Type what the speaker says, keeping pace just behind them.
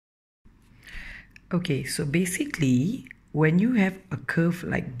Okay, so basically, when you have a curve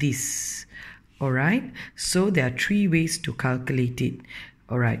like this, all right, so there are three ways to calculate it.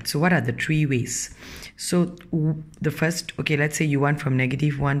 All right, so what are the three ways? So the first, okay, let's say you want from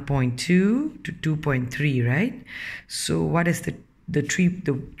negative 1.2 to 2.3, right? So what is the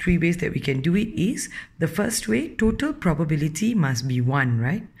three ways that we can do it is, the first way, total probability must be 1,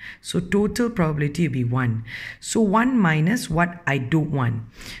 right? So total probability will be 1. So 1 minus what I don't want.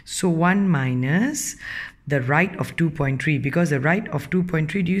 So 1 minus the right of 2.3, because the right of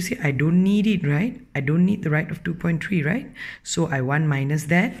 2.3, do you see I don't need it, right? I don't need the right of 2.3, right? So I 1 minus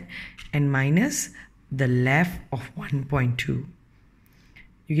that and minus the left of 1.2.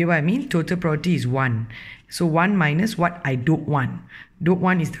 You get what I mean? Total probability is 1. So 1 minus what I don't want. Don't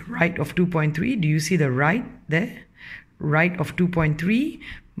want is the right of 2.3. Do you see the right there? Right of 2.3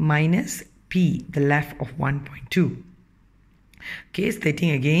 minus P, the left of 1.2. Okay, stating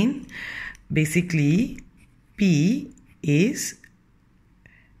again. Basically, P is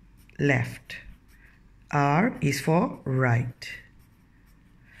left. R is for right.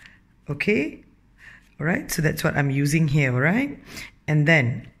 Okay? Alright, so that's what I'm using here, alright? And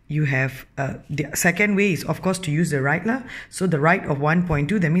then you have the second way is, of course, to use the right lah. So the right of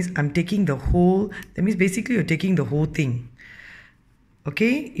 1.2, that means I'm taking the whole, that means basically you're taking the whole thing.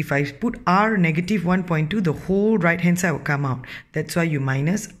 Okay, if I put R negative 1.2, the whole right hand side will come out. That's why you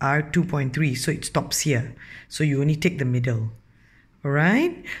minus R 2.3, so it stops here. So you only take the middle.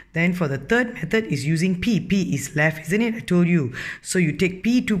 Alright, then for the third method is using P. P is left, isn't it? I told you. So you take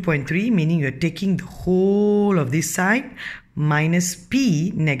P 2.3, meaning you're taking the whole of this side minus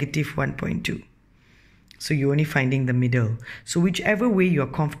P negative 1.2. So you're only finding the middle. So whichever way you're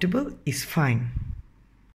comfortable is fine.